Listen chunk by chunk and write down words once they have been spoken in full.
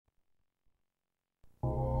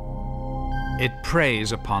It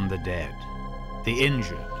preys upon the dead, the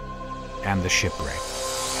injured, and the shipwrecked.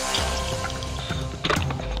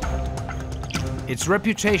 Its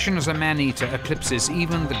reputation as a man-eater eclipses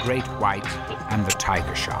even the great white and the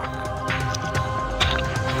tiger shark.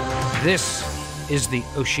 This is the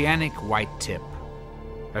oceanic white tip,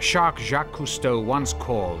 a shark Jacques Cousteau once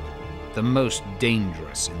called the most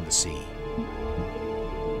dangerous in the sea.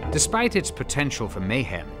 Despite its potential for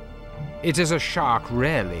mayhem, it is a shark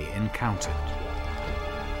rarely encountered.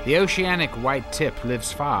 The oceanic white tip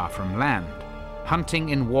lives far from land, hunting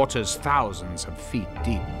in waters thousands of feet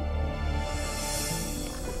deep.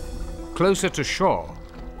 Closer to shore,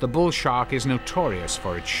 the bull shark is notorious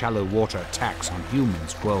for its shallow water attacks on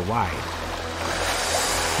humans worldwide.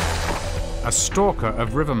 A stalker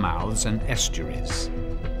of river mouths and estuaries,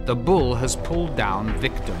 the bull has pulled down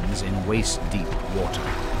victims in waist-deep water.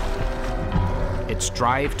 Its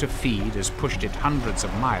drive to feed has pushed it hundreds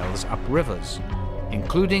of miles up rivers,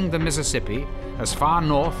 including the Mississippi as far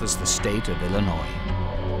north as the state of Illinois.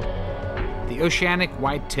 The oceanic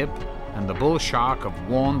white tip and the bull shark have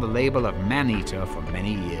worn the label of man-eater for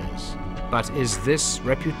many years. But is this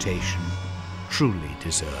reputation truly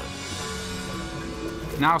deserved?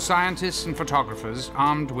 Now scientists and photographers,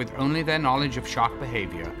 armed with only their knowledge of shark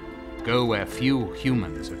behavior, go where few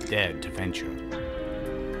humans have dared to venture.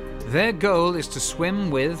 Their goal is to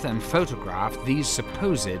swim with and photograph these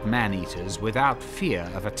supposed man-eaters without fear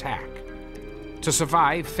of attack, to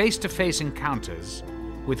survive face-to-face encounters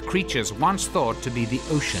with creatures once thought to be the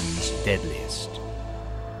ocean's deadliest,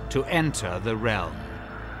 to enter the realm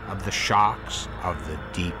of the sharks of the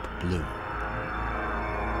deep blue.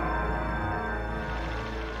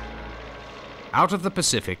 Out of the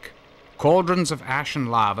Pacific, cauldrons of ash and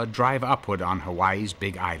lava drive upward on Hawaii's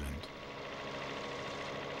Big Island.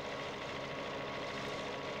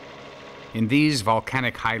 In these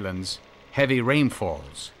volcanic highlands, heavy rain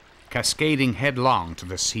falls, cascading headlong to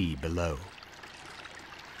the sea below.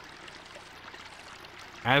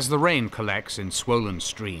 As the rain collects in swollen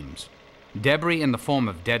streams, debris in the form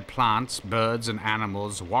of dead plants, birds, and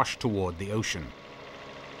animals wash toward the ocean.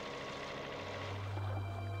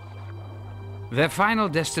 Their final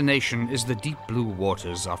destination is the deep blue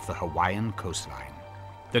waters off the Hawaiian coastline,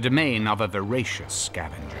 the domain of a voracious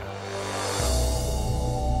scavenger.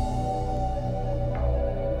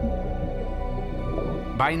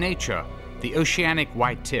 By nature, the oceanic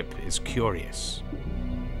white tip is curious.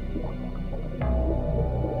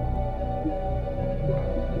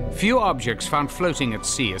 Few objects found floating at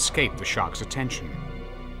sea escape the shark's attention,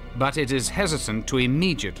 but it is hesitant to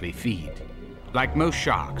immediately feed. Like most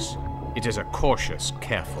sharks, it is a cautious,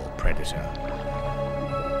 careful predator.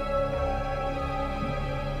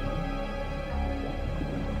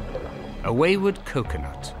 A wayward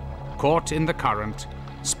coconut, caught in the current,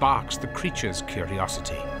 sparks the creature's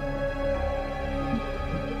curiosity.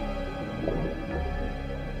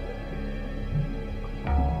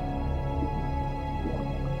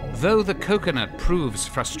 Though the coconut proves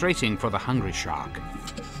frustrating for the hungry shark,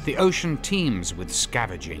 the ocean teems with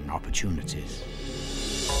scavenging opportunities.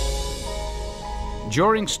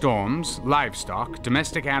 During storms, livestock,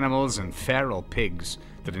 domestic animals, and feral pigs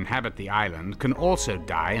that inhabit the island can also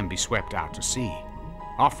die and be swept out to sea,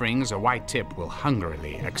 offerings a white tip will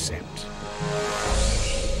hungrily accept.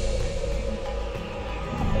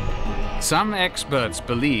 Some experts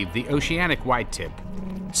believe the oceanic white tip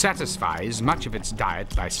satisfies much of its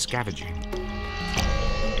diet by scavenging.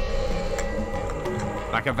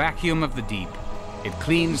 Like a vacuum of the deep, it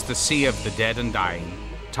cleans the sea of the dead and dying,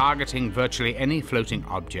 targeting virtually any floating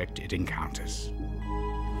object it encounters.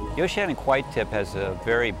 The oceanic whitetip has a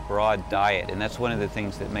very broad diet, and that's one of the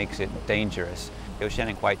things that makes it dangerous. The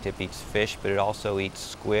oceanic whitetip eats fish, but it also eats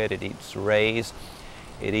squid, it eats rays,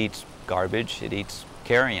 it eats garbage, it eats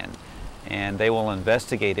carrion. And they will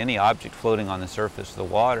investigate any object floating on the surface of the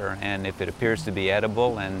water, and if it appears to be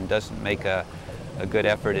edible and doesn't make a good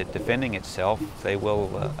effort at defending itself, they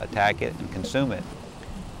will attack it and consume it.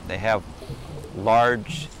 They have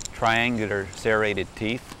large triangular serrated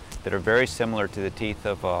teeth that are very similar to the teeth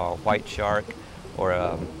of a white shark or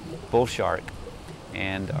a bull shark,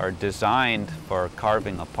 and are designed for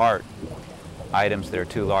carving apart items that are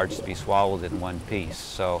too large to be swallowed in one piece.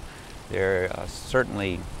 So they're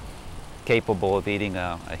certainly capable of eating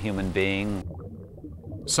a human being.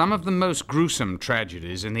 Some of the most gruesome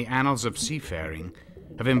tragedies in the annals of seafaring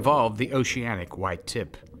have involved the oceanic white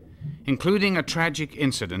tip, including a tragic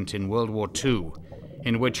incident in World War II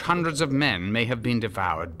in which hundreds of men may have been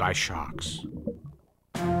devoured by sharks.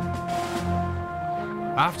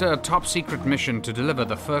 After a top-secret mission to deliver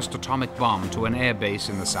the first atomic bomb to an air base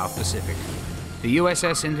in the South Pacific, The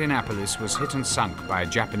USS Indianapolis was hit and sunk by a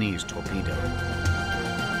Japanese torpedo.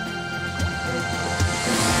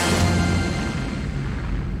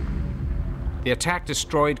 The attack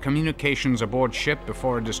destroyed communications aboard ship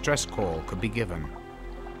before a distress call could be given.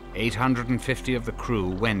 850 of the crew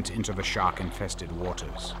went into the shark-infested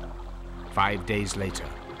waters. 5 days later,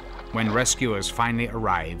 when rescuers finally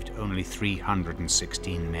arrived, only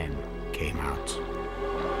 316 men came out.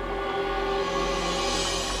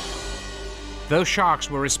 Though sharks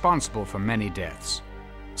were responsible for many deaths,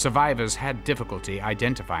 survivors had difficulty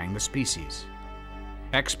identifying the species.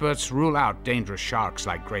 Experts rule out dangerous sharks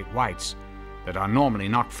like great whites that are normally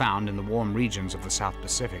not found in the warm regions of the South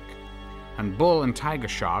Pacific, and bull and tiger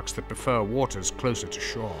sharks that prefer waters closer to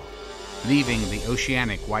shore, leaving the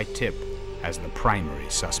oceanic white tip as the primary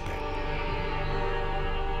suspect.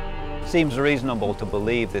 It seems reasonable to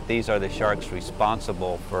believe that these are the sharks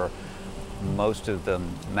responsible for most of the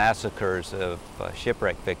massacres of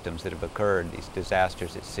shipwreck victims that have occurred, these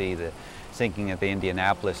disasters at sea. The sinking of the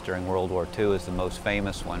Indianapolis during World War II is the most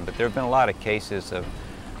famous one, but there have been a lot of cases of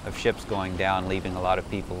ships going down, leaving a lot of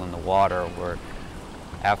people in the water, where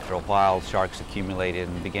after a while sharks accumulated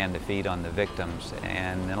and began to feed on the victims.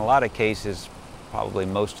 And in a lot of cases, probably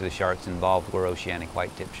most of the sharks involved were oceanic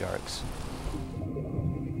white-tip sharks.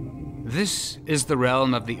 This is the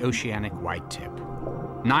realm of the oceanic white-tip.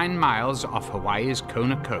 9 miles off Hawaii's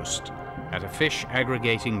Kona coast, at a fish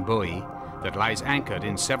aggregating buoy that lies anchored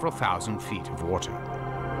in several thousand feet of water.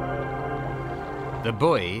 The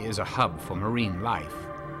buoy is a hub for marine life,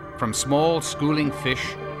 from small schooling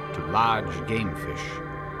fish to large game fish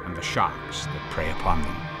and the sharks that prey upon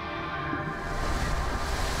them.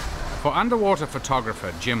 For underwater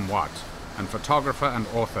photographer Jim Watt and photographer and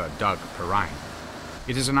author Doug Perrine,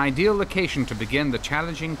 it is an ideal location to begin the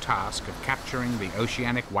challenging task of capturing the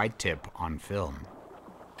oceanic white tip on film.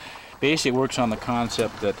 Basically, it works on the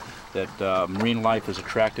concept that marine life is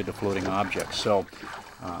attracted to floating objects. So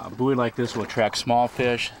a buoy like this will attract small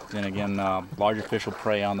fish, then again larger fish will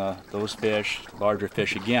prey on those fish, larger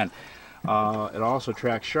fish again. It also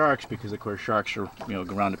attracts sharks because, of course, sharks are, go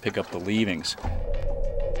around to pick up the leavings.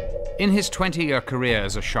 In his 20-year career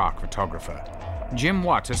as a shark photographer, Jim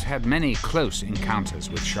Watt has had many close encounters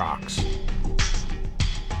with sharks,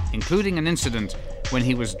 including an incident when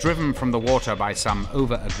he was driven from the water by some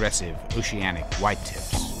over-aggressive oceanic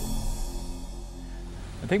white-tips.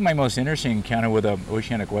 I think my most interesting encounter with an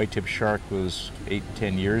oceanic white-tip shark was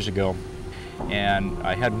 8-10 years ago, and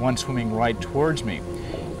I had one swimming right towards me,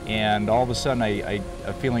 and all of a sudden a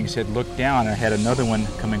feeling said, look down, and I had another one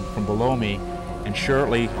coming from below me, and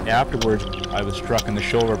shortly afterwards I was struck in the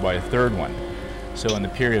shoulder by a third one. So in the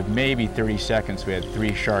period of maybe 30 seconds, we had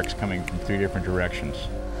 3 sharks coming from 3 different directions.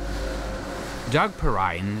 Doug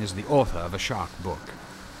Perrine is the author of a shark book,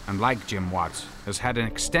 and like Jim Watt, has had an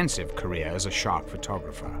extensive career as a shark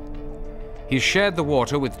photographer. He's shared the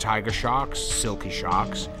water with tiger sharks, silky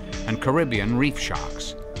sharks, and Caribbean reef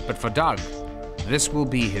sharks. But for Doug, this will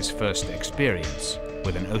be his first experience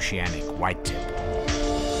with an oceanic white tip.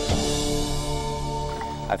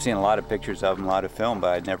 I've seen a lot of pictures of them, a lot of film,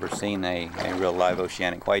 but I'd never seen a real live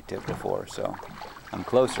oceanic white-tip before, so I'm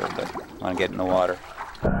closer, but I want to get in the water.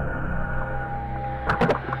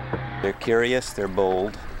 They're curious, they're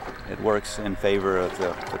bold. It works in favor of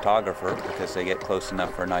the photographer because they get close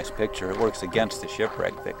enough for a nice picture. It works against the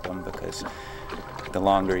shipwreck victim because the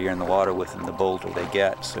longer you're in the water with them, the bolder they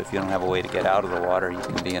get. So if you don't have a way to get out of the water, you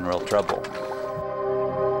can be in real trouble.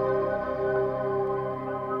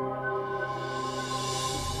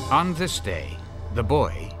 On this day, the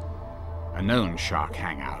buoy, a known shark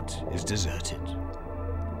hangout, is deserted.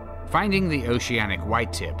 Finding the oceanic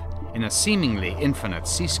white tip in a seemingly infinite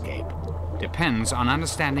seascape depends on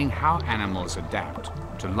understanding how animals adapt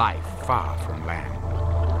to life far from land.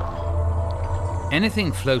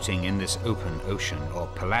 Anything floating in this open ocean or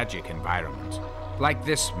pelagic environment, like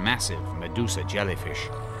this massive Medusa jellyfish,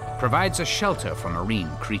 provides a shelter for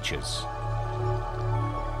marine creatures.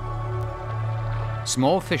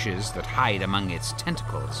 Small fishes that hide among its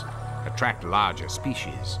tentacles attract larger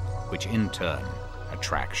species, which in turn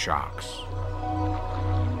attract sharks.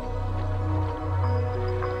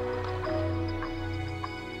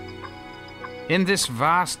 In this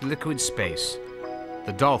vast liquid space,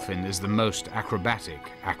 the dolphin is the most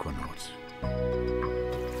acrobatic aquanaut.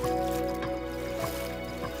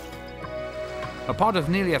 A pod of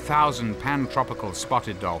nearly 1,000 pan-tropical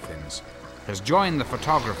spotted dolphins has joined the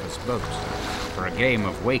photographer's boat for a game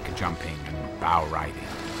of wake jumping and bow riding.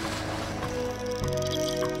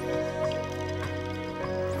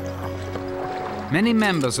 Many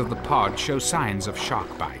members of the pod show signs of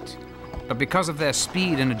shark bite, But because of their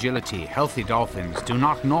speed and agility, healthy dolphins do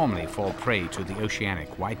not normally fall prey to the oceanic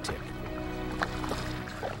whitetip.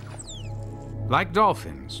 Like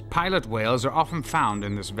dolphins, pilot whales are often found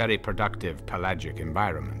in this very productive pelagic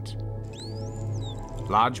environment.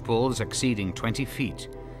 Large bulls exceeding 20 feet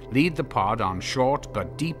lead the pod on short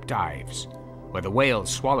but deep dives, where the whales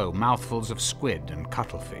swallow mouthfuls of squid and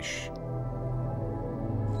cuttlefish.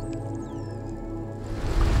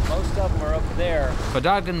 Most of them are over there. For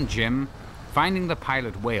Doug and Jim, finding the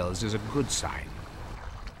pilot whales is a good sign.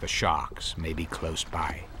 The sharks may be close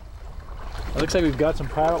by. It looks like we've got some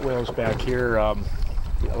pilot whales back here. A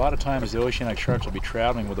lot of times the oceanic sharks will be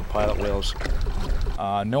traveling with the pilot whales.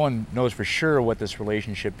 No one knows for sure what this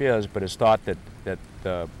relationship is, but it's thought that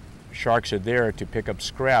the sharks are there to pick up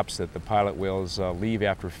scraps that the pilot whales leave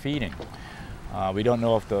after feeding. We don't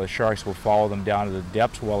know if the sharks will follow them down to the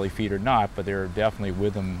depths while they feed or not, but they're definitely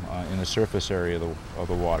with them in the surface area of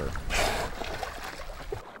the water.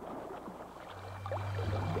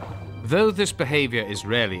 Though this behavior is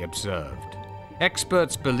rarely observed,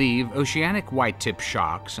 experts believe oceanic whitetip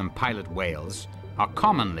sharks and pilot whales are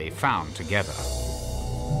commonly found together.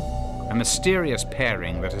 A mysterious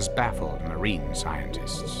pairing that has baffled marine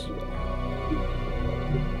scientists.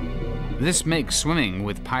 This makes swimming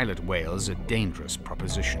with pilot whales a dangerous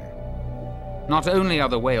proposition. Not only are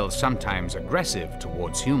the whales sometimes aggressive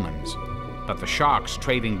towards humans, but the sharks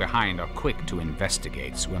trailing behind are quick to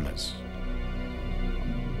investigate swimmers.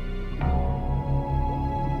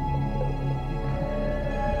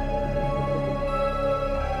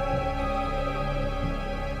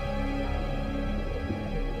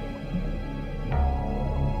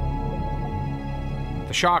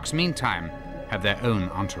 The sharks, meantime, have their own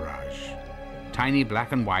entourage. Tiny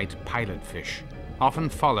black and white pilot fish often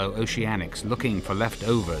follow oceanics looking for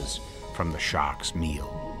leftovers from the shark's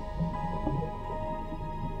meal.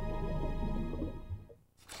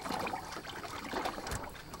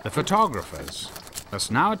 The photographers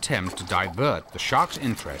must now attempt to divert the shark's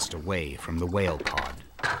interest away from the whale pod.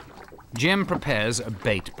 Jim prepares a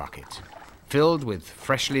bait bucket filled with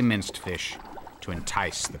freshly minced fish to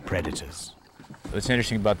entice the predators. What's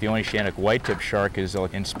interesting about the oceanic whitetip shark is they'll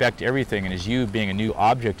inspect everything, and as you, being a new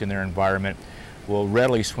object in their environment, will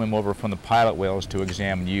readily swim over from the pilot whales to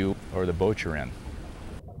examine you or the boat you're in.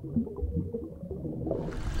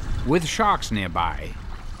 With sharks nearby,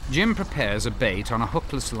 Jim prepares a bait on a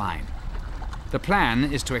hookless line. The plan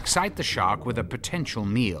is to excite the shark with a potential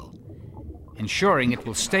meal, ensuring it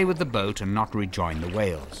will stay with the boat and not rejoin the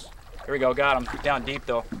whales. Here we go, got him. Down deep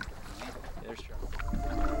though. There's shark.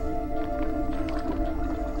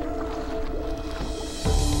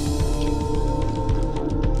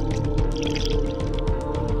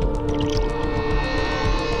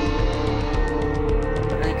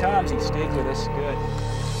 He stayed with us,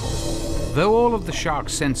 good. Though all of the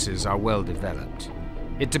shark's senses are well developed,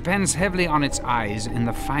 it depends heavily on its eyes in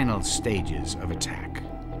the final stages of attack.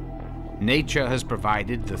 Nature has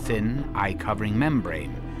provided the thin, eye-covering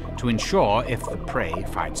membrane to ensure if the prey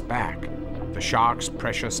fights back, the shark's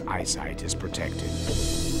precious eyesight is protected.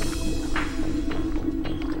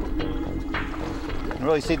 You can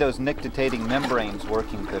really see those nictitating membranes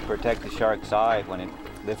working to protect the shark's eye when it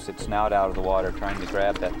lifts its snout out of the water trying to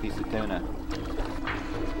grab that piece of tuna.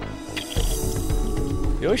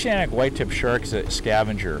 The oceanic whitetip shark is a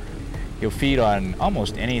scavenger. He'll feed on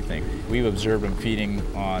almost anything. We've observed him feeding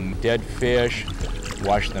on dead fish,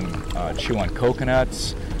 watched them chew on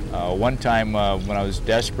coconuts. One time when I was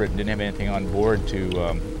desperate and didn't have anything on board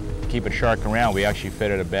to keep a shark around, we actually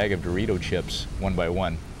fed it a bag of Dorito chips, one by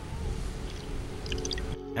one.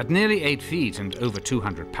 At nearly 8 feet and over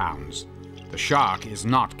 200 pounds, the shark is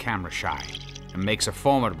not camera shy and makes a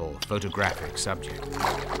formidable photographic subject.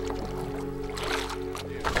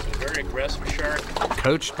 It's a very aggressive shark.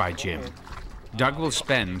 Coached by Jim, Doug will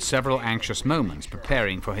spend several anxious moments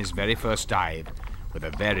preparing for his very first dive with a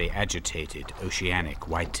very agitated oceanic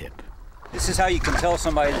whitetip. This is how you can tell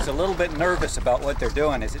somebody that's a little bit nervous about what they're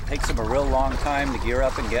doing, is it takes them a real long time to gear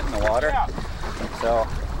up and get in the water. So,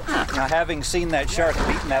 now having seen that shark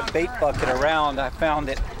beating that bait bucket around, I found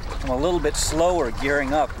that I'm a little bit slower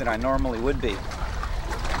gearing up than I normally would be.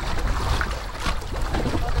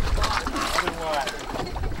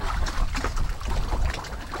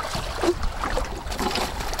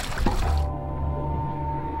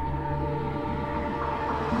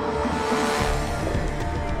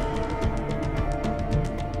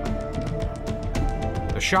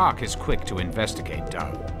 The shark is quick to investigate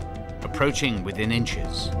Doug, approaching within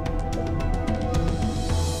inches.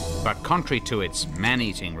 But contrary to its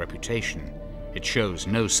man-eating reputation, it shows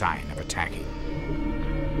no sign of attacking.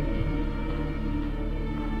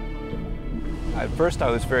 At first I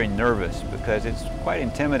was very nervous because it's quite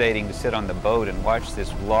intimidating to sit on the boat and watch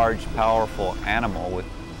this large, powerful animal with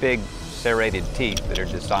big serrated teeth that are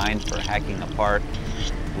designed for hacking apart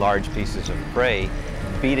large pieces of prey,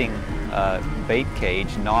 beating a bait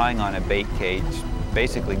cage, gnawing on a bait cage,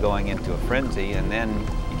 basically going into a frenzy, and then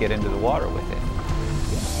you get into the water with it.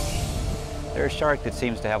 They're a shark that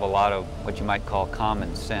seems to have a lot of what you might call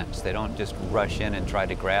common sense. They don't just rush in and try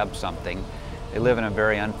to grab something. They live in a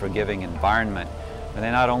very unforgiving environment, and they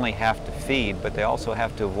not only have to feed, but they also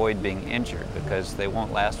have to avoid being injured because they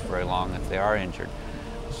won't last very long if they are injured.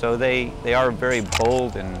 So they are very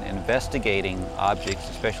bold in investigating objects,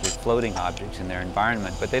 especially floating objects in their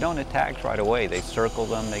environment, but they don't attack right away. They circle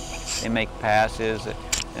them, they make passes,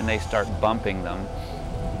 and they start bumping them.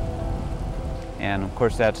 And of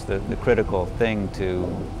course that's the critical thing to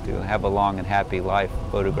have a long and happy life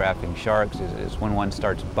photographing sharks is when one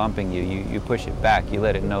starts bumping you, you push it back. You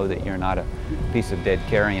let it know that you're not a piece of dead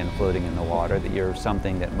carrion floating in the water, that you're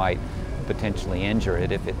something that might potentially injure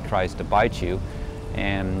it if it tries to bite you.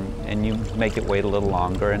 And you make it wait a little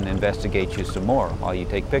longer and investigate you some more while you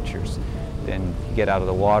take pictures. Then you get out of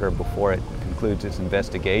the water before it concludes its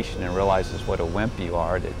investigation and realizes what a wimp you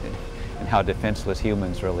are and how defenseless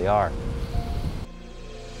humans really are.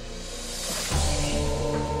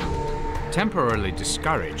 Temporarily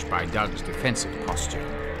discouraged by Doug's defensive posture,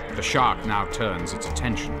 the shark now turns its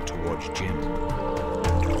attention towards Jim.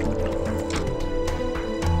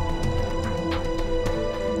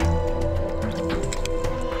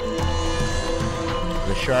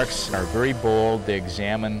 The sharks are very bold. They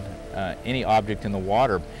examine any object in the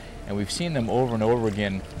water, and we've seen them over and over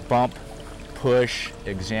again bump, push,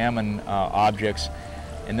 examine objects,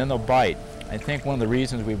 and then they'll bite. I think one of the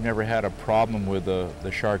reasons we've never had a problem with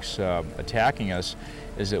the sharks attacking us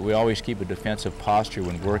is that we always keep a defensive posture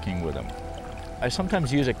when working with them. I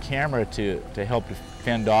sometimes use a camera to help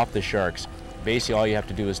fend off the sharks. Basically all you have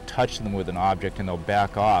to do is touch them with an object and they'll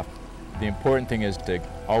back off. The important thing is to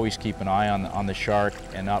always keep an eye on the shark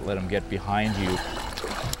and not let them get behind you.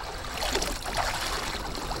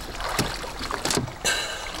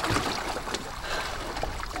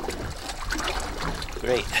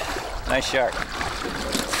 Great. Nice shark.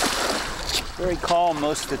 Very calm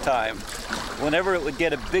most of the time. Whenever it would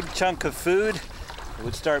get a big chunk of food, it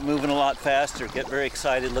would start moving a lot faster, get very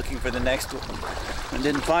excited looking for the next one. When it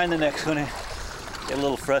didn't find the next one, it get a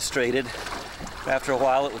little frustrated. After a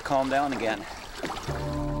while, it would calm down again.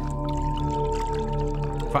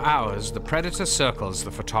 For hours, the predator circles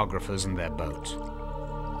the photographers and their boat.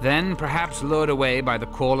 Then, perhaps lured away by the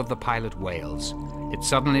call of the pilot whales, it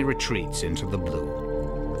suddenly retreats into the blue.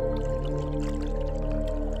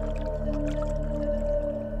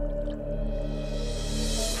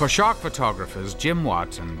 For shark photographers Jim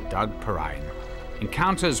Watt and Doug Perrine,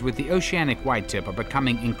 encounters with the oceanic whitetip are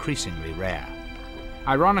becoming increasingly rare.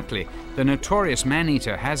 Ironically, the notorious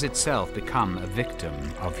man-eater has itself become a victim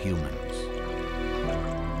of humans.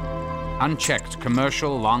 Unchecked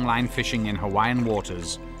commercial longline fishing in Hawaiian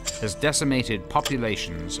waters has decimated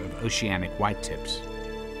populations of oceanic whitetips.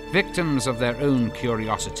 Victims of their own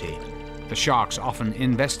curiosity, the sharks often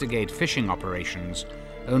investigate fishing operations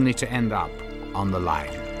only to end up on the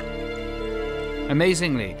line.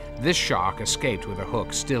 Amazingly, this shark escaped with a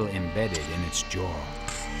hook still embedded in its jaw.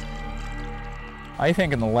 I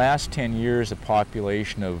think in the last 10 years the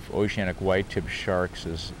population of oceanic whitetip sharks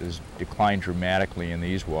has declined dramatically in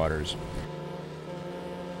these waters.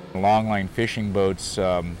 Longline fishing boats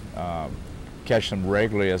catch them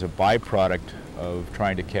regularly as a byproduct of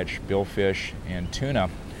trying to catch billfish and tuna.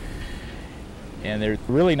 And they're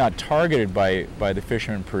really not targeted by the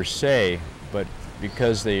fishermen per se, but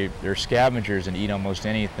because they're scavengers and eat almost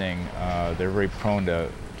anything, they're very prone to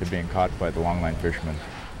being caught by the longline fishermen.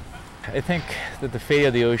 I think that the fate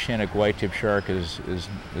of the oceanic whitetip shark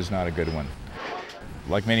is not a good one.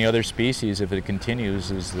 Like many other species, if it continues,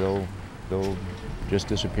 they'll just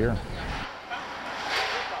disappear.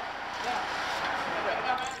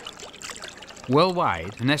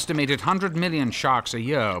 Worldwide, an estimated 100 million sharks a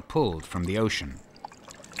year are pulled from the ocean.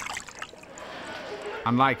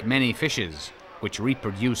 Unlike many fishes, which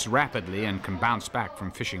reproduce rapidly and can bounce back from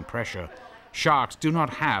fishing pressure, sharks do not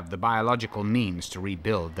have the biological means to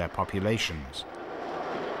rebuild their populations,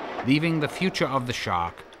 leaving the future of the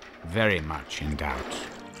shark very much in doubt.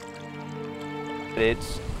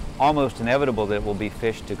 It's almost inevitable that it will be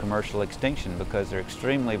fished to commercial extinction because they're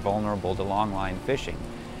extremely vulnerable to longline fishing.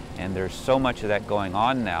 And there's so much of that going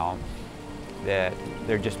on now that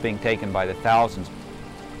they're just being taken by the thousands.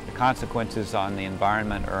 The consequences on the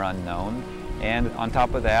environment are unknown, and on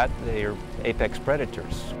top of that, they are apex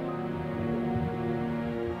predators.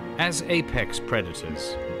 As apex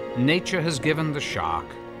predators, nature has given the shark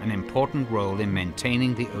an important role in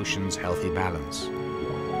maintaining the ocean's healthy balance.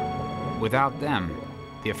 Without them,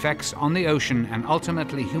 the effects on the ocean and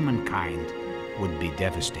ultimately humankind would be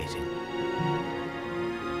devastating.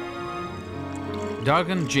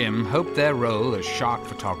 Doug and Jim hope their role as shark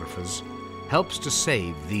photographers helps to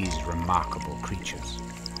save these remarkable creatures.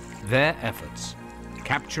 Their efforts,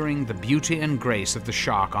 capturing the beauty and grace of the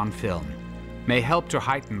shark on film, may help to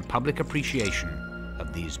heighten public appreciation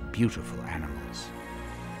of these beautiful animals,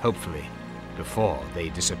 hopefully before they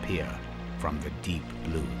disappear from the deep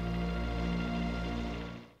blue.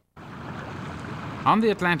 On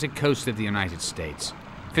the Atlantic coast of the United States,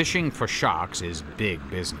 fishing for sharks is big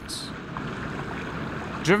business.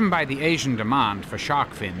 Driven by the Asian demand for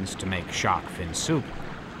shark fins to make shark fin soup,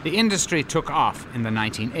 the industry took off in the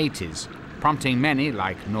 1980s, prompting many,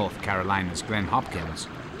 like North Carolina's Glenn Hopkins,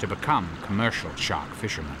 to become commercial shark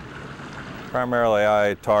fishermen. Primarily,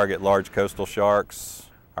 I target large coastal sharks.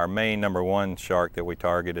 Our main #1 shark that we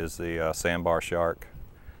target is the sandbar shark.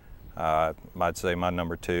 I'd say my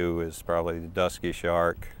 #2 is probably the dusky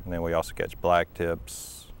shark, and then we also catch black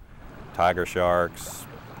tips, tiger sharks,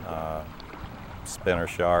 spinner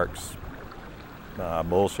sharks,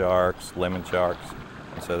 bull sharks, lemon sharks.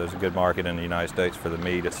 And so there's a good market in the United States for the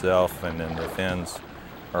meat itself, and then the fins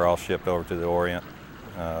are all shipped over to the Orient,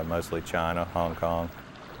 mostly China, Hong Kong.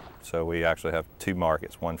 So we actually have 2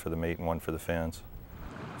 markets, one for the meat and one for the fins.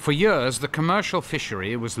 For years, the commercial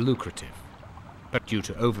fishery was lucrative. But due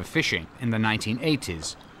to overfishing in the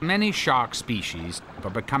 1980s, many shark species are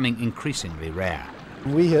becoming increasingly rare.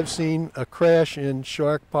 We have seen a crash in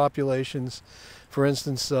shark populations, for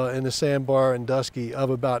instance, in the sandbar and dusky, of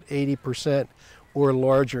about 80% or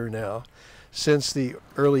larger now, since the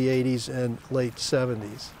early 80s and late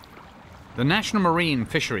 70s. The National Marine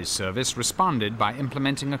Fisheries Service responded by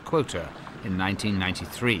implementing a quota in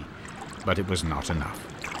 1993, but it was not enough.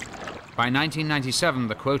 By 1997,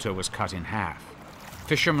 the quota was cut in half.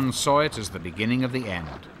 Fishermen saw it as the beginning of the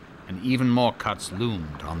end, and even more cuts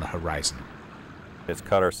loomed on the horizon. It's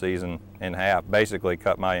cut our season in half, basically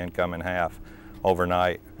cut my income in half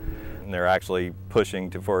overnight. And they're actually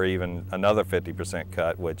pushing for even another 50%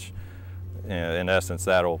 cut, which in essence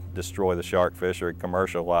that'll destroy the shark fishery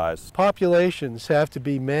commercial-wise. Populations have to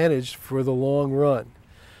be managed for the long run,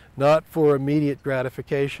 not for immediate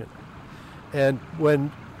gratification. And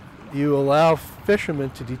when you allow fishermen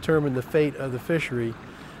to determine the fate of the fishery,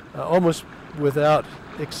 almost without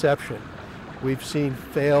exception, we've seen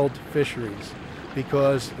failed fisheries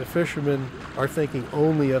because the fishermen are thinking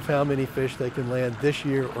only of how many fish they can land this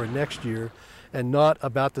year or next year and not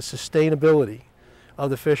about the sustainability of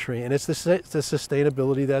the fishery. And it's the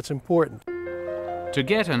sustainability that's important. To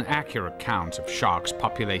get an accurate count of sharks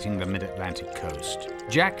populating the mid-Atlantic coast,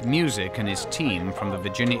 Jack Musick and his team from the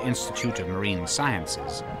Virginia Institute of Marine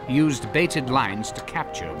Sciences used baited lines to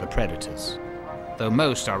capture the predators. Though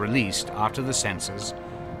most are released after the census,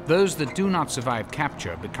 those that do not survive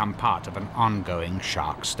capture become part of an ongoing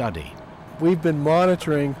shark study. We've been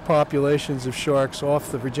monitoring populations of sharks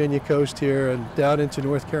off the Virginia coast here and down into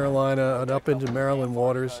North Carolina and up into Maryland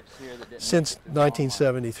waters since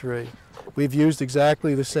 1973. We've used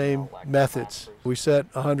exactly the same methods. We set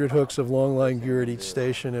 100 hooks of long-line gear at each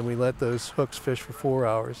station and we let those hooks fish for 4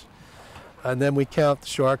 hours. And then we count the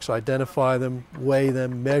sharks, identify them, weigh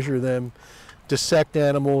them, measure them, dissect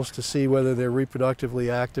animals to see whether they're reproductively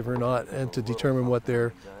active or not and to determine what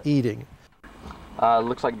they're eating.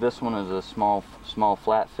 Looks like this one is a small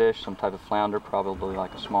flatfish, some type of flounder, probably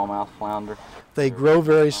like a smallmouth flounder. They grow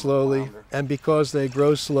very slowly, and because they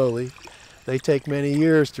grow slowly, they take many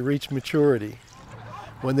years to reach maturity.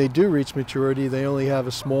 When they do reach maturity, they only have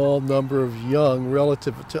a small number of young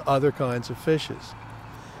relative to other kinds of fishes.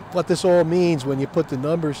 What this all means when you put the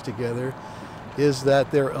numbers together is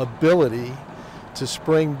that their ability to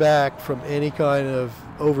spring back from any kind of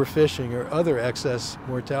overfishing or other excess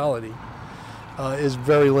mortality is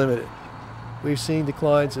very limited. We've seen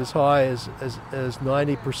declines as high as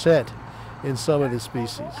 90% in some of the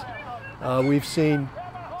species. We've seen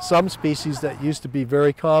some species that used to be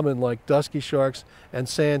very common, like dusky sharks and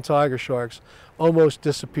sand tiger sharks, almost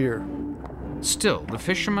disappear. Still, the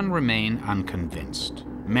fishermen remain unconvinced.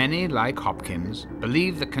 Many, like Hopkins,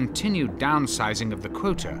 believe the continued downsizing of the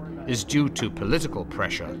quota is due to political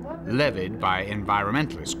pressure levied by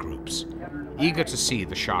environmentalist groups, eager to see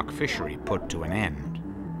the shark fishery put to an end.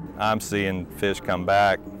 I'm seeing fish come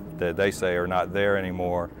back that they say are not there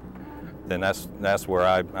anymore. Then that's where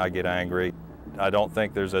I get angry. I don't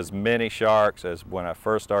think there's as many sharks as when I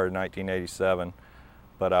first started in 1987,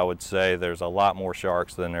 but I would say there's a lot more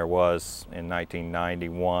sharks than there was in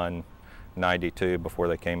 1991, 92, before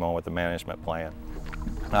they came on with the management plan.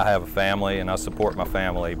 I have a family and I support my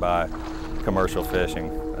family by commercial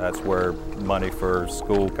fishing. That's where money for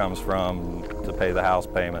school comes from to pay the house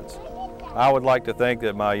payments. I would like to think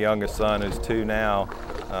that my youngest son, who's 2 now,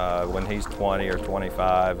 when he's 20 or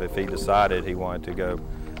 25, if he decided he wanted to go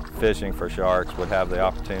fishing for sharks, would have the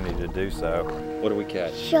opportunity to do so. What do we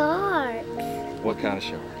catch? Sharks. What kind of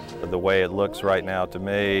sharks? The way it looks right now to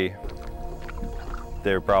me,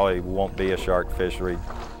 there probably won't be a shark fishery,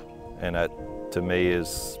 and that to me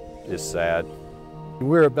is sad.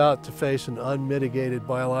 We're about to face an unmitigated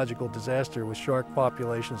biological disaster with shark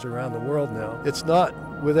populations around the world now. It's not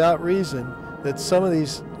without reason that some of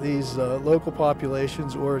these local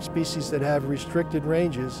populations or species that have restricted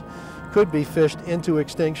ranges could be fished into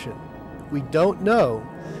extinction. We don't know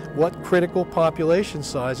what critical population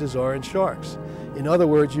sizes are in sharks. In other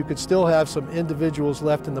words, you could still have some individuals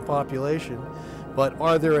left in the population, but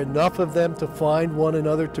are there enough of them to find one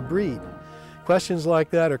another to breed? Questions like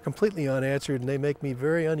that are completely unanswered, and they make me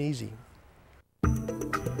very uneasy.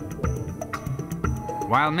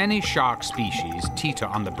 While many shark species teeter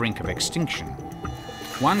on the brink of extinction,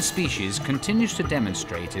 one species continues to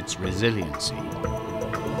demonstrate its resiliency.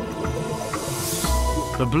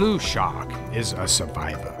 The blue shark is a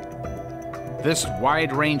survivor. This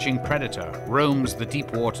wide-ranging predator roams the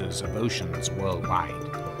deep waters of oceans worldwide,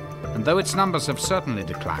 and though its numbers have certainly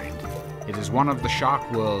declined, it is one of the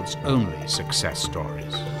shark world's only success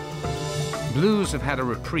stories. Blues have had a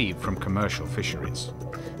reprieve from commercial fisheries.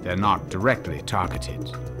 They're not directly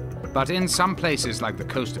targeted. But in some places like the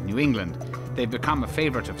coast of New England, they've become a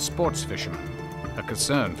favorite of sports fishermen, a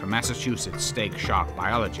concern for Massachusetts stake shark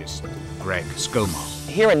biologist Greg Skomal.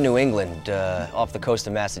 Here in New England, off the coast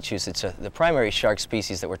of Massachusetts, the primary shark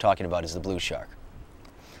species that we're talking about is the blue shark.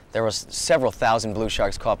 There were several thousand blue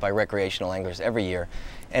sharks caught by recreational anglers every year,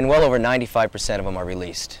 and well over 95% of them are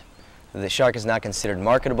released. The shark is not considered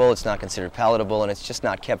marketable, it's not considered palatable, and it's just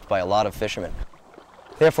not kept by a lot of fishermen.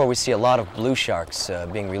 Therefore, we see a lot of blue sharks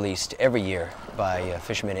being released every year by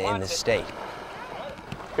fishermen in this state.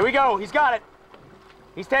 Here we go, he's got it.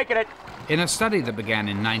 He's taking it. In a study that began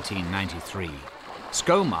in 1993,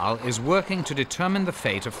 Skomal is working to determine the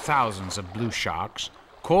fate of thousands of blue sharks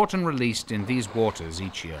caught and released in these waters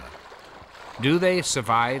each year. Do they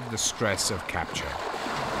survive the stress of capture?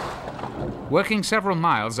 Working several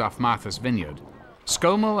miles off Martha's Vineyard,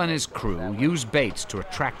 Skomal and his crew use baits to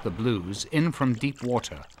attract the blues in from deep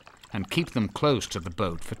water and keep them close to the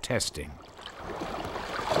boat for testing.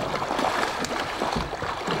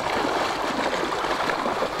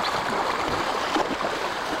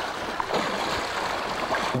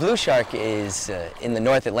 The blue shark is, in the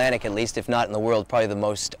North Atlantic at least, if not in the world, probably the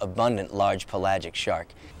most abundant large pelagic shark.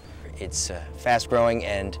 It's fast-growing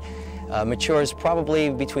and matures probably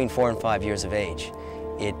between 4 and 5 years of age.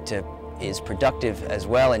 It is productive as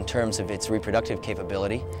well in terms of its reproductive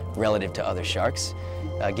capability relative to other sharks,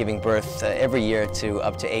 giving birth every year to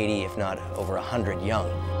up to 80, if not over 100 young.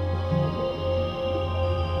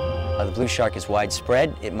 The blue shark is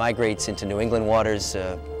widespread. It migrates into New England waters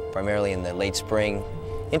primarily in the late spring,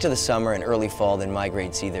 into the summer and early fall, then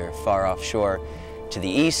migrates either far offshore to the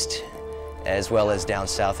east as well as down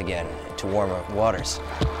south again to warmer waters.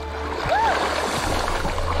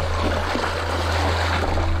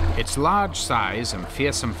 Its large size and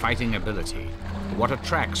fearsome fighting ability are what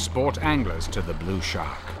attracts sport anglers to the blue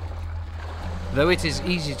shark. Though it is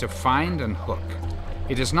easy to find and hook,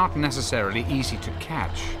 it is not necessarily easy to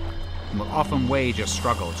catch and will often wage a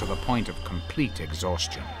struggle to the point of complete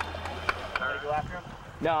exhaustion.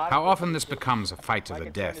 How often this becomes a fight to the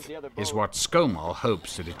death is what Skomal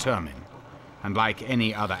hopes to determine. And like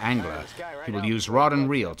any other angler, he will use rod and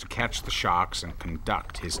reel to catch the sharks and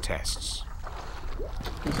conduct his tests.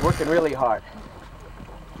 He's working really hard.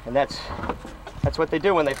 And that's what they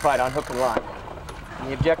do when they fight on hook and line. And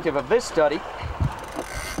the objective of this study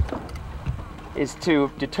is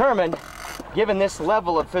to determine, given this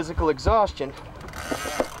level of physical exhaustion,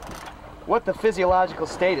 what the physiological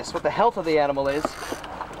status, what the health of the animal is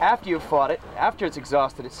after you've fought it, after it's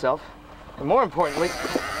exhausted itself, and more importantly,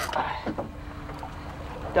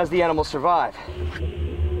 does the animal survive?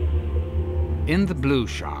 In the blue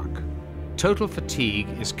shark, total fatigue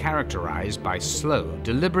is characterized by slow,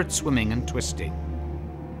 deliberate swimming and twisting.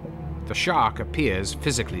 The shark appears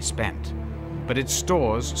physically spent, but it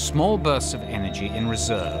stores small bursts of energy in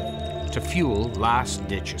reserve to fuel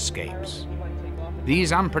last-ditch escapes.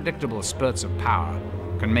 These unpredictable spurts of power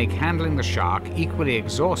can make handling the shark equally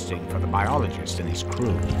exhausting for the biologist and his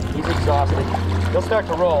crew. He's exhausted. He'll start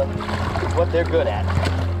to roll. It's what they're good at.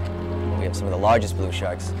 We have some of the largest blue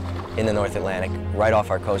sharks in the North Atlantic, right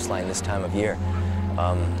off our coastline this time of year.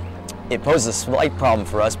 It poses a slight problem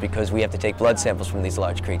for us because we have to take blood samples from these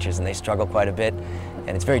large creatures, and they struggle quite a bit, and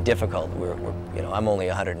it's very difficult. I'm only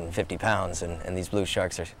 150 pounds, and these blue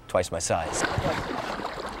sharks are twice my size.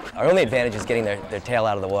 Our only advantage is getting their tail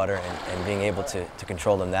out of the water and being able to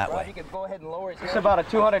control them that way. It's about a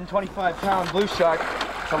 225-pound blue shark.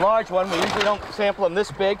 It's a large one. We usually don't sample them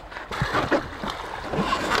this big.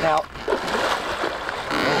 Now,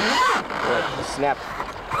 he snapped.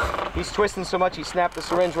 He's twisting so much he snapped the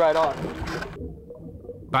syringe right off.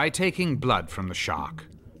 By taking blood from the shark,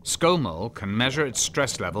 SCOML can measure its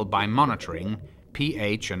stress level by monitoring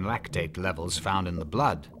pH and lactate levels found in the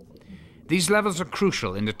blood. These levels are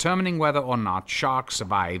crucial in determining whether or not sharks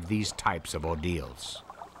survive these types of ordeals.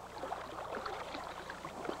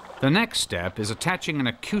 The next step is attaching an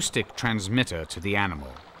acoustic transmitter to the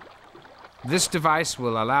animal. This device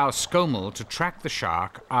will allow SCOML to track the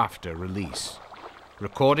shark after release,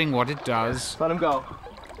 recording what it does, let him go,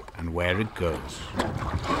 and where it goes.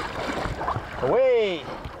 Away!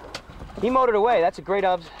 He motored away. That's a great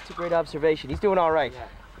observation. He's doing all right,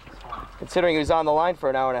 considering he was on the line for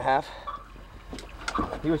an hour and a half.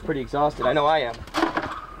 He was pretty exhausted. I know I am.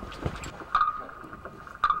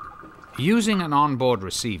 Using an onboard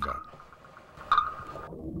receiver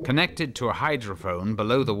connected to a hydrophone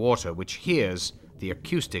below the water which hears the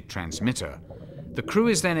acoustic transmitter, the crew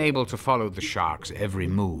is then able to follow the shark's every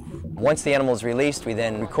move. Once the animal is released, we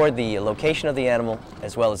then record the location of the animal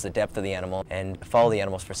as well as the depth of the animal and follow the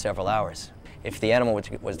animals for several hours. If the animal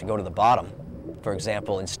was to go to the bottom, for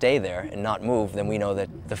example, and stay there and not move, then we know that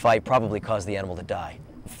the fight probably caused the animal to die.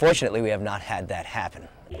 Fortunately, we have not had that happen.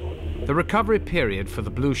 The recovery period for the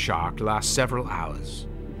blue shark lasts several hours.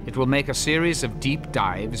 It will make a series of deep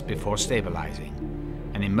dives before stabilizing,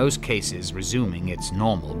 and in most cases resuming its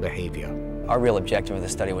normal behavior. Our real objective of the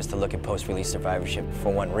study was to look at post-release survivorship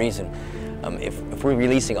for one reason. If we're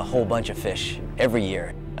releasing a whole bunch of fish every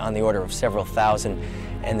year, on the order of several thousand,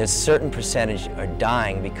 and there's a certain percentage are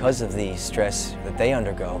dying because of the stress that they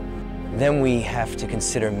undergo, then we have to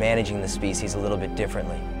consider managing the species a little bit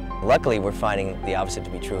differently. Luckily, we're finding the opposite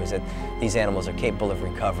to be true, is that these animals are capable of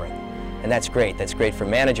recovering. And that's great. That's great for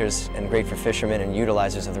managers and great for fishermen and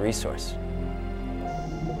utilizers of the resource.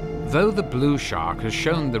 Though the blue shark has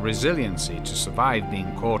shown the resiliency to survive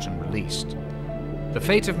being caught and released, the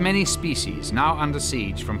fate of many species now under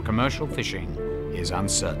siege from commercial fishing is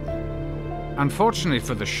uncertain. Unfortunately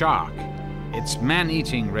for the shark, its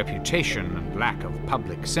man-eating reputation and lack of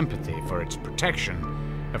public sympathy for its protection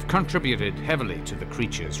have contributed heavily to the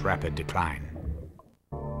creature's rapid decline.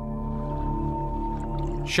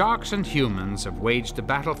 Sharks and humans have waged a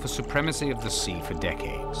battle for supremacy of the sea for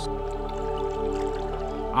decades.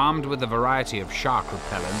 Armed with a variety of shark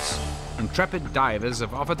repellents, intrepid divers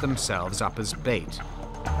have offered themselves up as bait,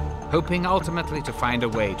 hoping ultimately to find a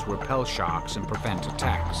way to repel sharks and prevent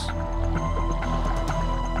attacks.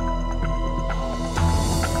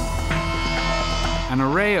 An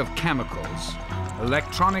array of chemicals,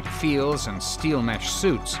 electronic fields, and steel mesh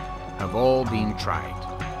suits have all been tried.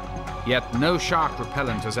 Yet no shark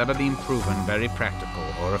repellent has ever been proven very practical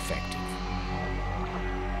or effective.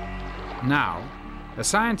 Now, a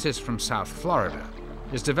scientist from South Florida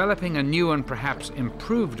is developing a new and perhaps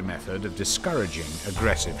improved method of discouraging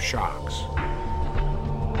aggressive sharks.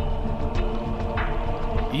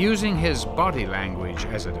 Using his body language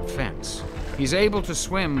as a defense, he's able to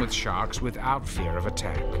swim with sharks without fear of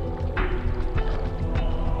attack.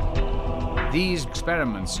 These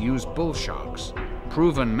experiments use bull sharks,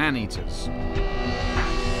 proven man-eaters.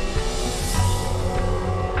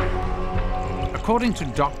 According to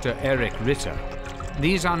Dr. Erich Ritter,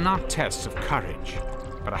 these are not tests of courage,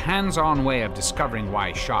 but a hands-on way of discovering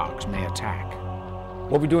why sharks may attack.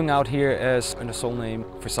 What we're doing out here is in the sole name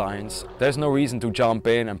for science. There's no reason to jump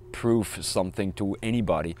in and prove something to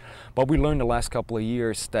anybody. But we learned the last couple of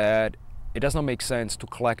years that it does not make sense to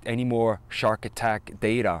collect any more shark attack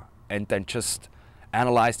data and then just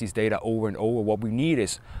analyze these data over and over. What we need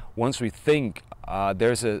is, once we think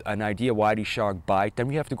there's an idea why these sharks bite, then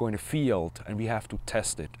we have to go in the field and we have to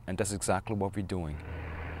test it. And that's exactly what we're doing.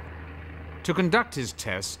 To conduct his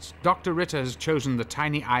tests, Dr. Ritter has chosen the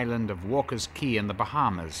tiny island of Walker's Key in the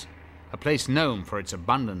Bahamas, a place known for its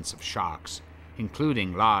abundance of sharks,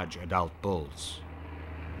 including large adult bulls.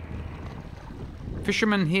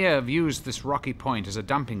 Fishermen here have used this rocky point as a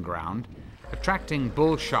dumping ground, attracting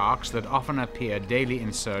bull sharks that often appear daily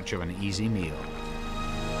in search of an easy meal.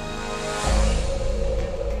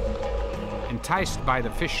 Enticed by the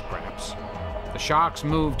fish scraps, the sharks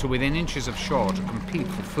move to within inches of shore to compete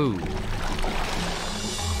for food,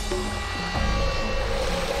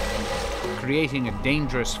 creating a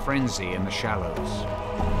dangerous frenzy in the shallows.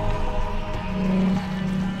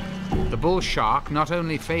 The bull shark not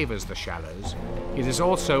only favors the shallows, it is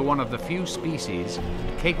also one of the few species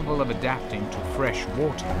capable of adapting to fresh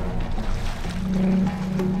water.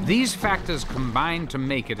 These factors combine to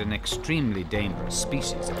make it an extremely dangerous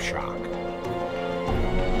species of shark.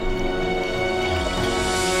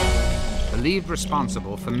 Believed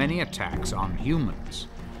responsible for many attacks on humans,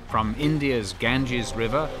 from India's Ganges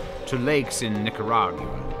River to lakes in Nicaragua,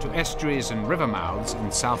 to estuaries and river mouths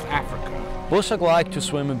in South Africa. Bull shark like to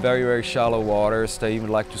swim in very, very shallow waters. They even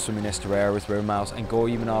like to swim in estuaries, river mouths, and go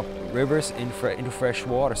even up rivers into fresh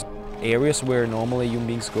waters, areas where normally human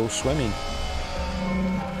beings go swimming.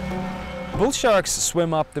 Bull sharks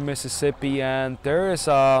swim up the Mississippi, and there is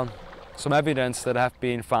some evidence that have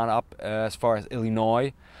been found up as far as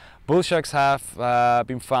Illinois. Bull sharks have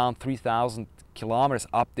been found 3,000 kilometers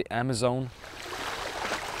up the Amazon.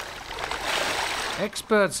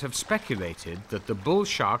 Experts have speculated that the bull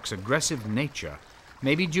shark's aggressive nature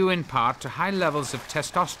may be due in part to high levels of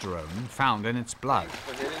testosterone found in its blood.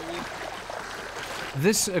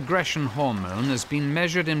 This aggression hormone has been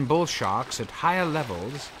measured in bull sharks at higher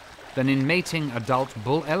levels than in mating adult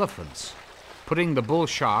bull elephants, putting the bull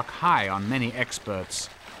shark high on many experts'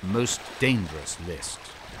 most dangerous list.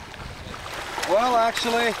 Well,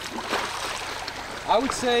 actually, I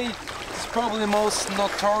would say it's probably the most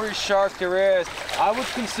notorious shark there is. I would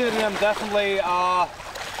consider them definitely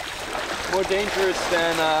more dangerous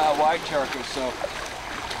than a white shark or so.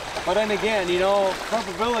 But then again, you know,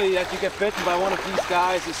 probability that you get bitten by one of these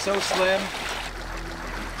guys is so slim.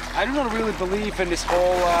 I do not really believe in this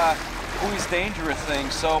whole who is dangerous thing.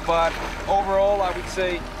 So, but overall, I would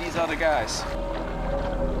say these are the guys.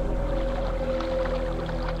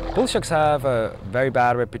 Bull sharks have a very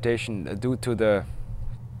bad reputation due to the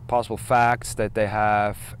possible facts that they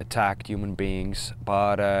have attacked human beings,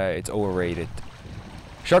 but it's overrated.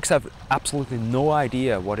 Sharks have absolutely no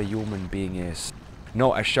idea what a human being is.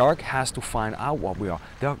 No, a shark has to find out what we are.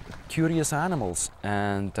 They're curious animals,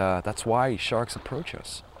 and that's why sharks approach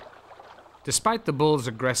us. Despite the bull's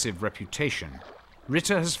aggressive reputation,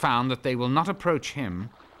 Ritter has found that they will not approach him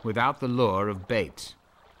without the lure of bait.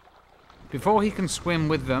 Before he can swim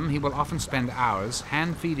with them, he will often spend hours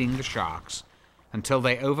hand-feeding the sharks until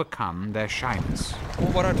they overcome their shyness.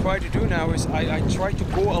 Well, what I try to do now is I try to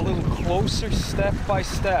go a little closer step by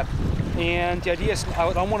step. And the idea is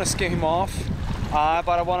I don't want to scare him off, but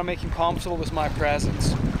I want to make him comfortable with my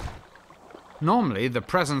presence. Normally, the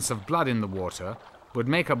presence of blood in the water would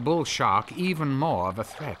make a bull shark even more of a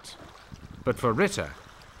threat. But for Ritter,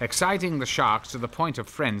 exciting the sharks to the point of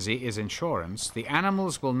frenzy is insurance the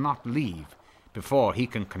animals will not leave before he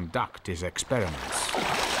can conduct his experiments.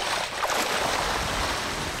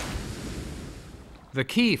 The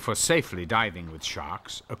key for safely diving with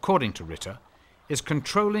sharks, according to Ritter, is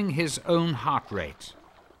controlling his own heart rate.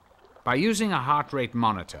 By using a heart rate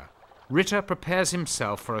monitor, Ritter prepares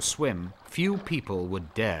himself for a swim few people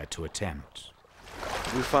would dare to attempt.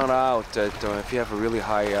 We found out that if you have a really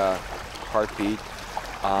high heartbeat,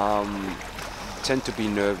 tend to be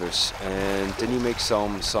nervous, and then you make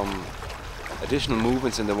some additional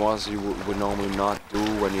movements in the ones you would normally not do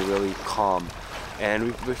when you're really calm.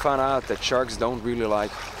 And we found out that sharks don't really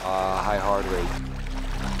like high heart rate.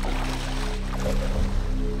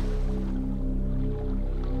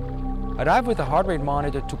 I dive with a heart rate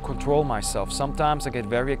monitor to control myself. Sometimes I get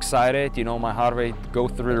very excited, you know, my heart rate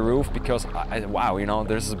goes through the roof because, wow, you know,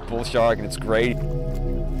 there's a bull shark and it's great.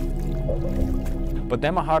 But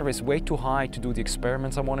then my heart rate is way too high to do the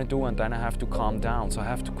experiments I want to do, and then I have to calm down, so I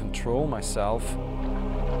have to control myself.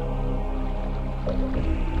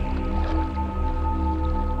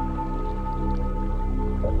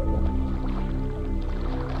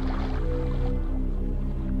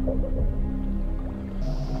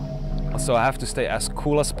 So I have to stay as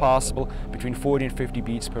cool as possible, between 40 and 50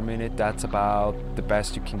 beats per minute. That's about the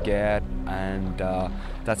best you can get, and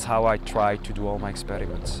that's how I try to do all my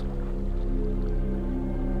experiments.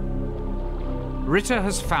 Ritter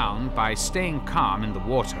has found by staying calm in the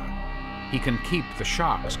water, he can keep the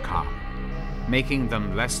sharks calm, making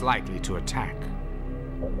them less likely to attack.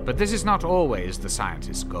 But this is not always the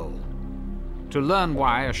scientist's goal. To learn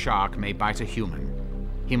why a shark may bite a human,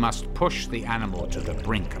 he must push the animal to the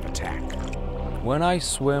brink of attack. When I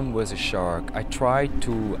swim with a shark, I try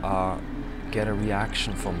to get a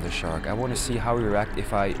reaction from the shark. I want to see how he reacts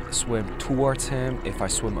if I swim towards him, if I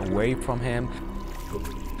swim away from him.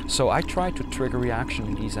 So I try to trigger reaction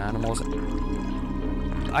in these animals.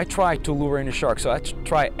 I try to lure in a shark, so I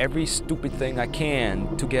try every stupid thing I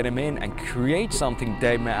can to get him in and create something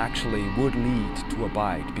that may actually would lead to a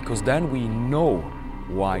bite, because then we know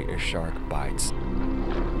why a shark bites.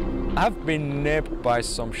 I've been nipped by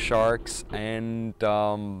some sharks, and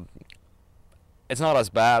it's not as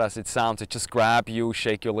bad as it sounds. They just grab you,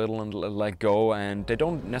 shake you a little and let go, and they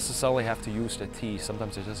don't necessarily have to use their teeth.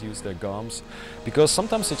 Sometimes they just use their gums, because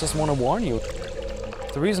sometimes they just want to warn you.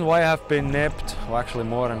 The reason why I have been nipped, well actually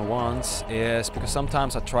more than once, is because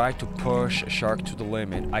sometimes I try to push a shark to the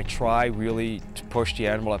limit. I try really to push the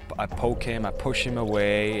animal, I poke him, I push him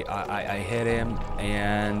away, I hit him,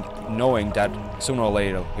 and knowing that sooner or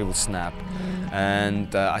later he will snap.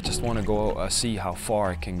 And I just want to go see how far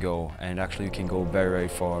I can go, and actually you can go very, very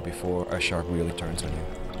far before a shark really turns on you.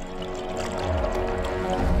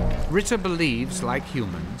 Ritter believes, like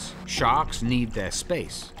humans, sharks need their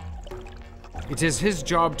space. It is his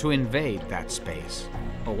job to invade that space,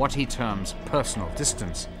 or what he terms personal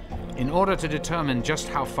distance, in order to determine just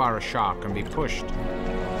how far a shark can be pushed.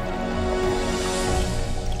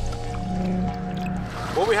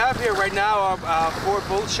 What we have here right now are 4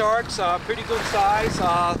 bull sharks, pretty good size.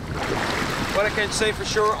 What I can say for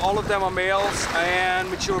sure, all of them are males and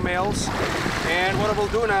mature males. And what I will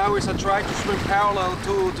do now is I try to swim parallel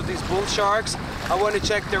to these bull sharks. I want to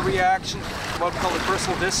check their reaction, what we call the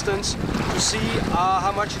personal distance, to see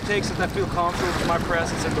how much it takes that I feel confident with my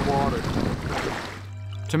presence in the water.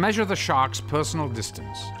 To measure the shark's personal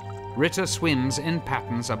distance, Ritter swims in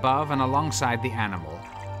patterns above and alongside the animal,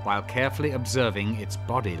 while carefully observing its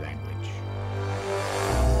body language.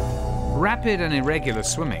 Rapid and irregular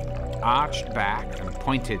swimming, arched back and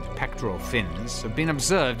pointed pectoral fins have been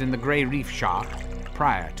observed in the grey reef shark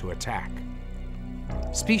prior to attack.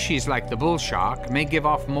 Species like the bull shark may give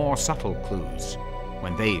off more subtle clues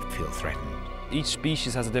when they feel threatened. Each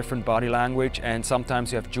species has a different body language, and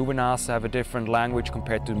sometimes you have juveniles that have a different language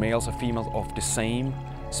compared to males or females of the same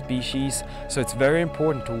species. So it's very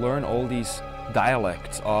important to learn all these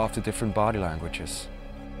dialects of the different body languages.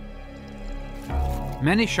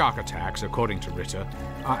 Many shark attacks, according to Ritter,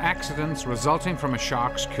 are accidents resulting from a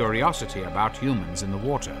shark's curiosity about humans in the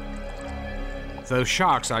water. Though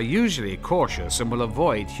sharks are usually cautious and will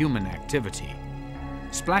avoid human activity,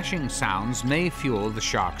 splashing sounds may fuel the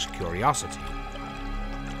shark's curiosity.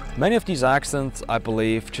 Many of these accidents, I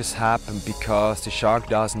believe, just happen because the shark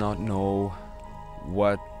does not know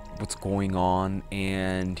what's going on,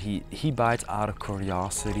 and he bites out of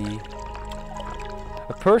curiosity.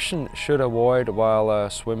 A person should avoid while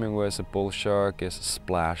swimming with a bull shark is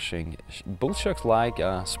splashing. Bull sharks like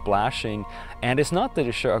splashing, and it's not that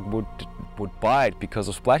a shark would bite because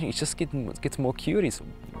of splashing, it just gets more curious.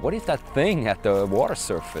 What is that thing at the water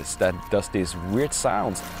surface that does these weird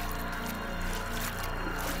sounds?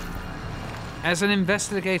 As an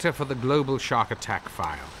investigator for the Global Shark Attack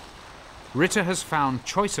File, Ritter has found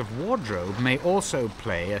choice of wardrobe may also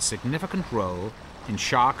play a significant role in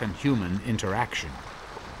shark and human interaction.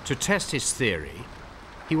 To test his theory,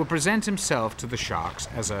 he will present himself to the sharks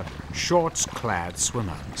as a shorts-clad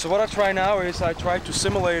swimmer. So what I try now is I try to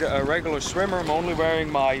simulate a regular swimmer. I'm only wearing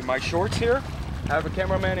my shorts here. I have a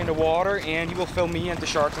cameraman in the water, and he will film me and the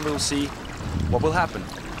shark, and we'll see what will happen.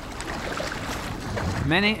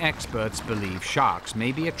 Many experts believe sharks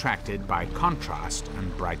may be attracted by contrast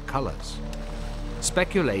and bright colors.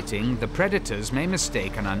 Speculating, the predators may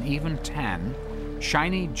mistake an uneven tan,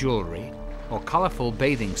 shiny jewelry, or colorful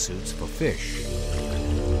bathing suits for fish.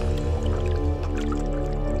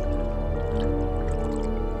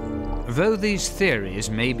 Though these theories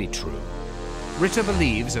may be true, Ritter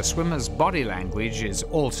believes a swimmer's body language is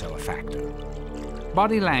also a factor.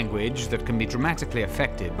 Body language that can be dramatically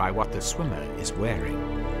affected by what the swimmer is wearing.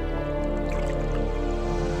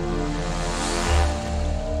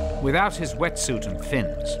 Without his wetsuit and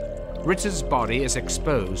fins, Ritter's body is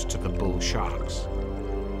exposed to the bull sharks.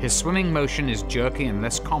 His swimming motion is jerky and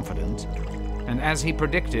less confident, and as he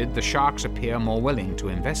predicted, the sharks appear more willing to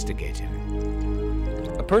investigate him.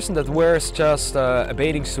 A person that wears just a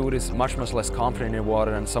bathing suit is much less confident in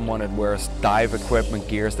water than someone that wears dive equipment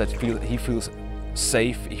gears that he feels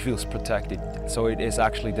safe, he feels protected. So it is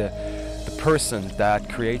actually the person that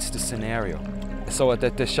creates the scenario. So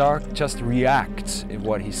that the shark just reacts in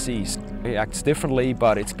what he sees. He acts differently,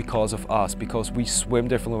 but it's because of us, because we swim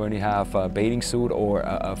differently when we have a bathing suit or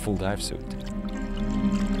a full dive suit.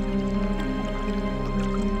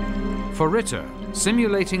 For Ritter,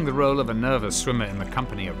 simulating the role of a nervous swimmer in the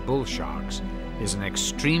company of bull sharks is an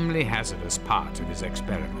extremely hazardous part of his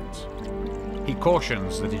experiment. He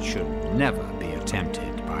cautions that it should never be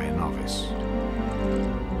attempted by a novice.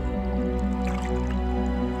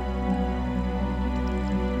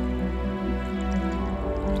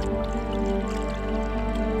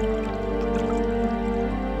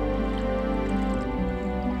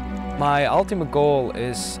 My ultimate goal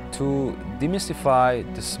is to demystify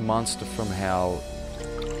this monster from hell.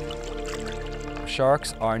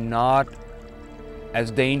 Sharks are not as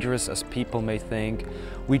dangerous as people may think.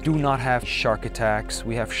 We do not have shark attacks,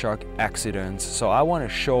 we have shark accidents. So I want to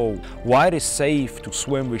show why it is safe to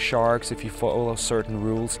swim with sharks if you follow certain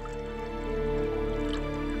rules.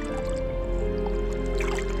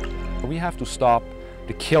 We have to stop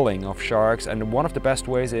the killing of sharks, and one of the best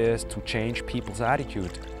ways is to change people's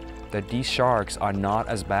attitude, that these sharks are not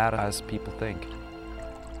as bad as people think.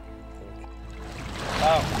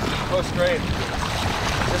 Wow, that was great.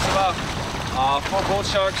 Just about 4 bull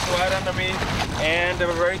sharks right under me, and they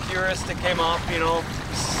were very curious. They came up, you know,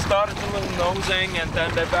 started a little nosing, and then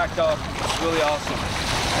they backed up. It's really awesome.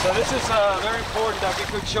 So this is very important that we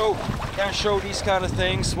could show these kind of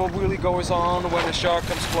things, what really goes on when the shark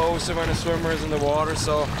comes closer, when the swimmer is in the water.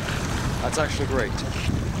 So that's actually great.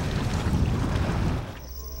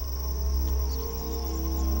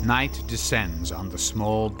 Night descends on the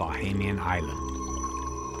small Bahamian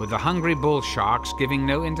island, with the hungry bull sharks giving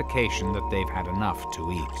no indication that they've had enough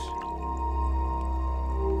to eat.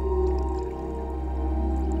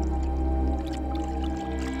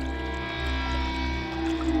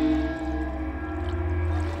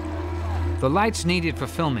 The lights needed for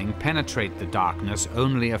filming penetrate the darkness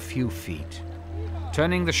only a few feet,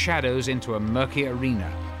 turning the shadows into a murky arena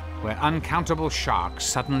where uncountable sharks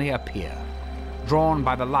suddenly appear, drawn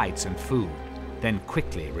by the lights and food, then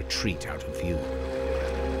quickly retreat out of view.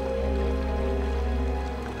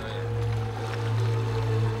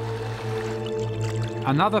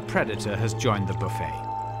 Another predator has joined the buffet,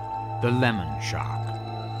 the lemon shark.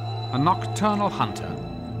 A nocturnal hunter,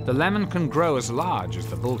 the lemon can grow as large as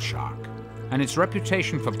the bull shark, and its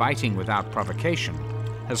reputation for biting without provocation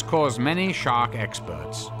has caused many shark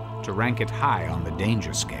experts to rank it high on the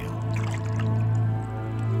danger scale.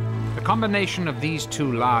 The combination of these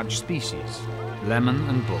two large species, lemon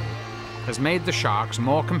and bull, has made the sharks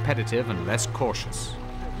more competitive and less cautious.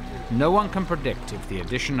 No one can predict if the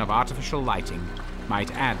addition of artificial lighting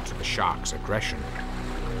might add to the shark's aggression.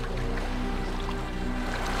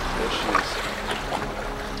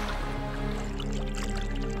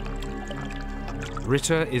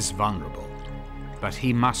 Ritter is vulnerable, but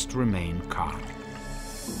he must remain calm,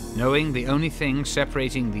 knowing the only thing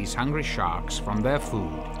separating these hungry sharks from their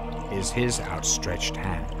food is his outstretched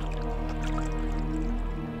hand.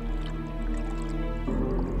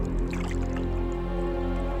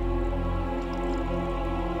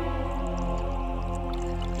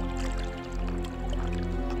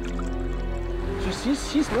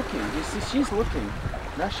 She's looking, you see, she's looking.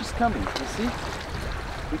 Now she's coming, you see?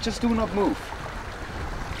 We just do not move.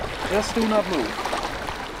 Just do not move.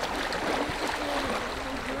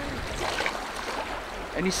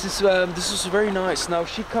 And this is very nice. Now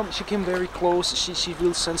she came very close. She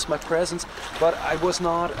will sense my presence, but I was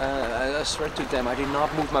not a threat to them. I did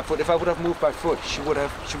not move my foot. If I would have moved my foot, she would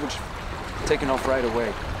have taken off right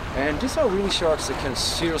away. And these are really sharks that can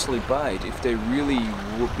seriously bite if they really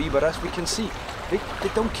would be. But as we can see, they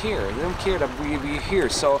don't care. They don't care that we're here.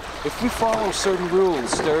 So if we follow certain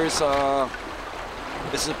rules, this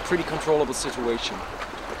is a pretty controllable situation.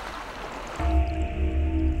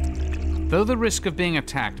 Though the risk of being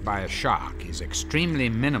attacked by a shark is extremely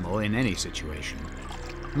minimal in any situation,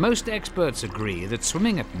 most experts agree that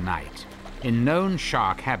swimming at night in known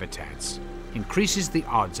shark habitats increases the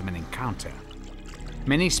odds of an encounter.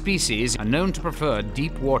 Many species are known to prefer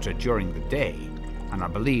deep water during the day and are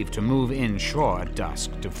believed to move inshore at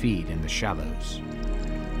dusk to feed in the shallows.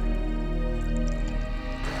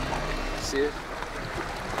 See it?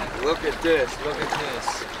 Look at this, look at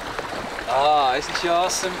this. Ah, isn't she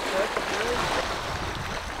awesome?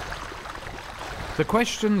 The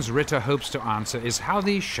questions Ritter hopes to answer is how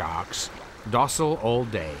these sharks, docile all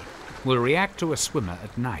day, will react to a swimmer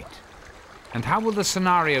at night. And how will the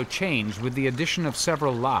scenario change with the addition of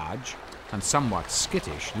several large and somewhat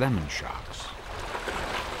skittish lemon sharks?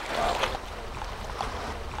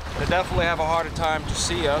 They definitely have a harder time to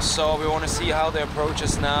see us, so we want to see how they approach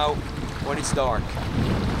us now when it's dark.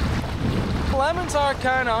 Lemons are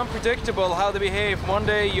kind of unpredictable how they behave. One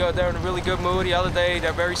day they're in a really good mood, the other day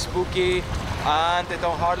they're very spooky and they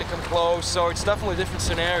don't hardly come close, so it's definitely a different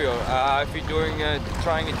scenario if you're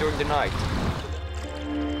trying it during the night.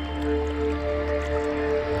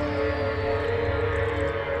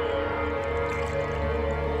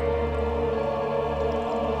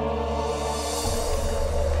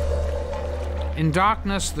 In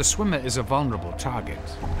darkness, the swimmer is a vulnerable target.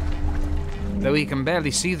 Though he can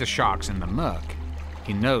barely see the sharks in the murk,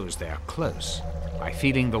 he knows they are close by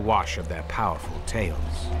feeling the wash of their powerful tails.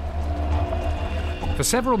 For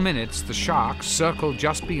several minutes, the sharks circle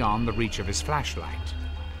just beyond the reach of his flashlight,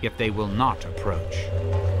 yet they will not approach.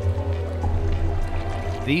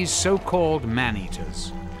 These so-called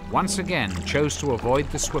man-eaters once again chose to avoid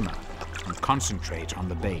the swimmer and concentrate on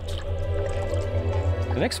the bait.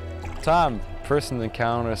 The next time a person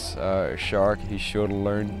encounters a shark, he should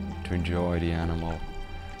learn to enjoy the animal.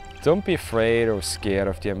 Don't be afraid or scared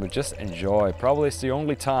of the animal, just enjoy. Probably it's the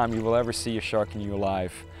only time you will ever see a shark in your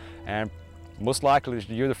life. And most likely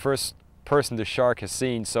you're the first person the shark has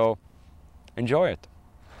seen, so enjoy it.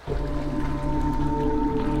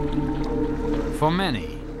 For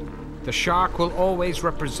many, the shark will always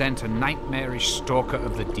represent a nightmarish stalker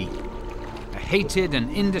of the deep, a hated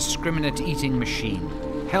and indiscriminate eating machine,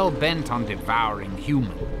 hell-bent on devouring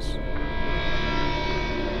humans.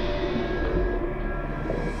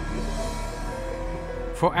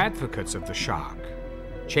 For advocates of the shark,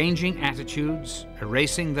 changing attitudes,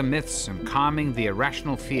 erasing the myths, and calming the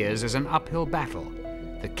irrational fears is an uphill battle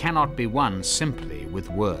that cannot be won simply with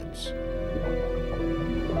words.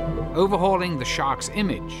 Overhauling the shark's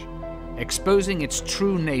image, exposing its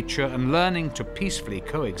true nature, and learning to peacefully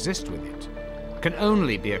coexist with it can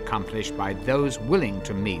only be accomplished by those willing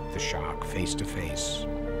to meet the shark face to face.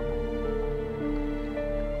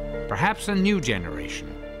 Perhaps a new generation,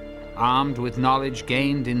 armed with knowledge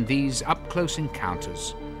gained in these up-close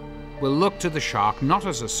encounters, will look to the shark not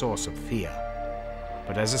as a source of fear,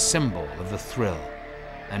 but as a symbol of the thrill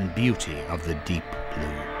and beauty of the deep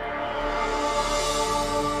blue.